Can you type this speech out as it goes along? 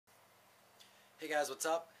Hey guys, what's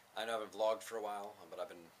up? I know I haven't vlogged for a while, but I've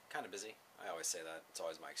been kind of busy. I always say that. It's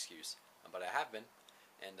always my excuse. But I have been.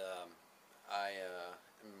 And I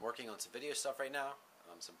am working on some video stuff right now.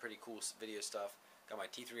 Some pretty cool video stuff. Got my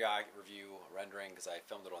T3i review rendering because I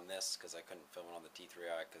filmed it on this because I couldn't film it on the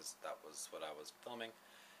T3i because that was what I was filming.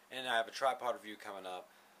 And I have a tripod review coming up.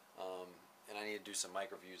 And I need to do some mic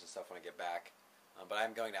reviews and stuff when I get back. But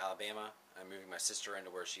I'm going to Alabama. I'm moving my sister into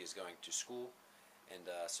where she is going to school. And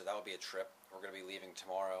so that will be a trip. We're going to be leaving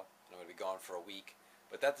tomorrow, and I'm going to be gone for a week.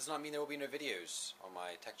 But that does not mean there will be no videos on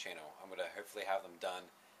my tech channel. I'm going to hopefully have them done,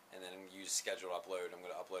 and then use scheduled upload. I'm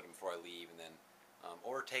going to upload them before I leave, and then,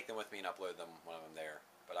 or take them with me and upload them when I'm there.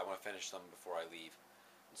 But I want to finish them before I leave.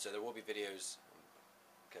 And so there will be videos,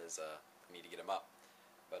 because I need to get them up.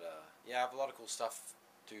 But yeah, I have a lot of cool stuff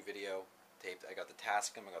to video taped. I got the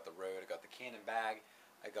Tascam, I got the Rode, I got the Canon bag,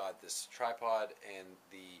 I got this tripod, and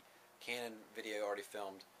the Canon video already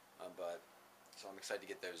filmed, so I'm excited to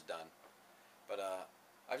get those done. But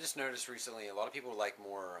I've just noticed recently a lot of people like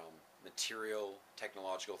more material,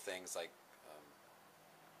 technological things like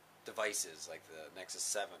devices like the Nexus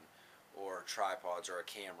 7 or tripods or a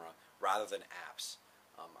camera rather than apps.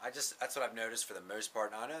 That's what I've noticed for the most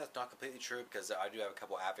part. Now I know that's not completely true because I do have a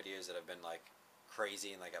couple app videos that have been like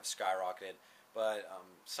crazy and like have skyrocketed. But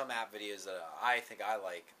some app videos that I think I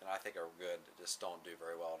like and I think are good just don't do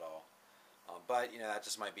very well at all. But you know, that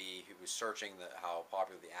just might be who's searching how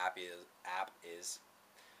popular the app is.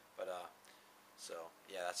 But so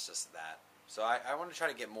yeah, that's just that. So I want to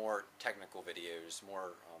try to get more technical videos,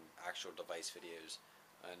 more actual device videos.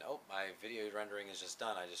 And oh, my video rendering is just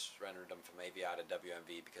done. I just rendered them from AVI to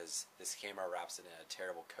WMV because this camera wraps it in a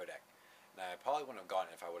terrible codec. And I probably wouldn't have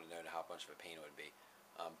gotten it if I would have known how much of a pain it would be.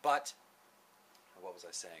 But what was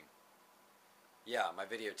I saying? Yeah, my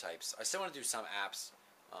video types. I still want to do some apps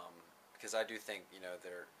because I do think, you know,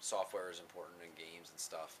 their software is important in games and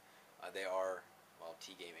stuff. They are, well,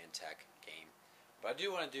 T-game and tech game. But I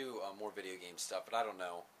do want to do more video game stuff, but I don't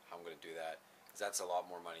know how I'm going to do that because that's a lot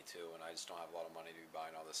more money too, and I just don't have a lot of money to be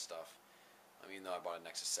buying all this stuff. I mean, though I bought a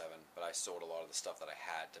Nexus 7, but I sold a lot of the stuff that I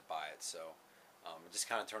had to buy it, so just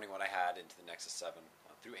kind of turning what I had into the Nexus 7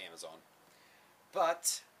 through Amazon.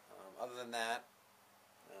 But other than that,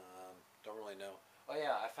 don't really know. Oh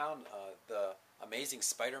yeah, I found the Amazing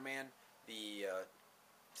Spider-Man, the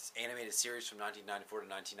animated series from 1994 to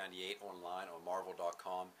 1998 online on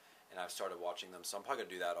Marvel.com, and I've started watching them, so I'm probably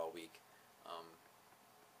going to do that all week.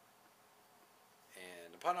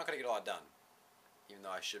 And I'm probably not going to get a lot done, even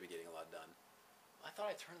though I should be getting a lot done. I thought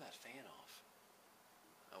I turned that fan off.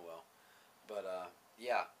 Oh well. But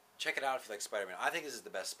yeah, check it out if you like Spider-Man. I think this is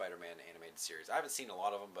the best Spider-Man animated series. I haven't seen a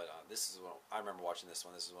lot of them, but this is one. I remember watching this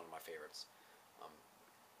one. This is one of my favorites.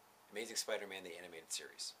 Amazing Spider-Man, the animated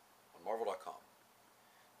series on Marvel.com.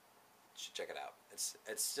 You should check it out. It's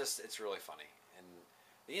really funny. And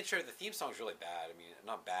the theme song is really bad. I mean,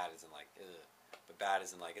 not bad as in like, ugh, but bad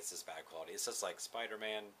as in like it's just bad quality. It's just like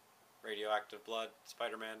Spider-Man, radioactive blood,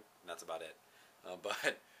 Spider-Man, and that's about it.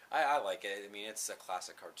 But I like it. I mean, it's a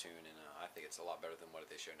classic cartoon, and I think it's a lot better than what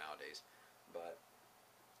they show nowadays. But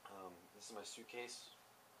this is my suitcase.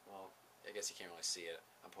 Well, I guess you can't really see it.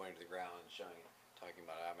 I'm pointing to the ground and showing it, talking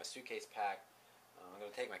about it. I have my suitcase packed. I'm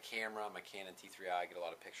going to take my camera, my Canon T3i, get a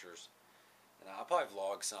lot of pictures. And I'll probably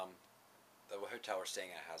vlog some. The hotel we're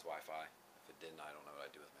staying at has Wi-Fi. If it didn't, I don't know what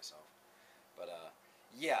I'd do with myself. But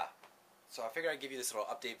yeah. So I figured I'd give you this little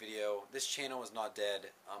update video. This channel is not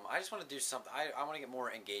dead. I just want to do something. I want to get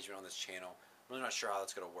more engagement on this channel. I'm really not sure how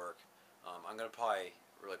that's going to work. I'm going to probably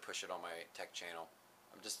really push it on my tech channel.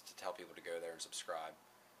 Just to tell people to go there and subscribe.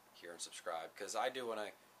 Here and subscribe. Because I do want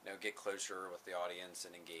to, you know, get closer with the audience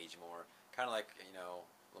and engage more. Kind of like, you know,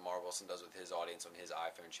 Lamar Wilson does with his audience on his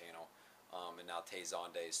iPhone channel. And now Tay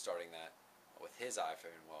Zonde is starting that with his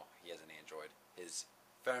iPhone. Well, he has an Android. His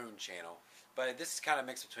phone channel. But this is kind of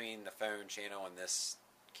mixed between the phone channel and this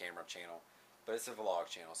camera channel. But it's a vlog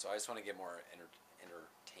channel, so I just want to get more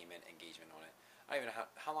entertainment engagement on it. I don't even know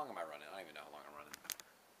how long am I running? I don't even know how long I'm running.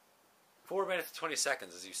 4 minutes and 20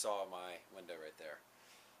 seconds, as you saw in my window right there.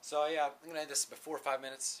 So yeah, I'm going to end this before 5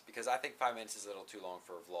 minutes, because I think 5 minutes is a little too long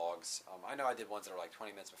for vlogs. I know I did ones that were like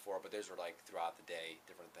 20 minutes before, but those were like throughout the day,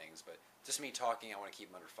 different things. But just me talking, I want to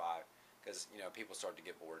keep them under 5, because, you know, people start to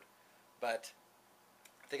get bored. But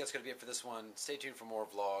I think that's going to be it for this one. Stay tuned for more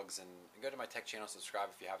vlogs, and go to my tech channel, subscribe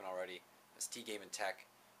if you haven't already. It's T-Game and Tech.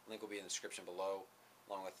 Link will be in the description below,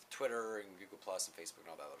 along with Twitter and Google Plus and Facebook and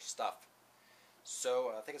all that other stuff.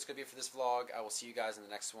 So I think it's going to be it for this vlog. I will see you guys in the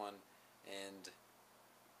next one, and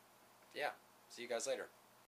yeah, see you guys later.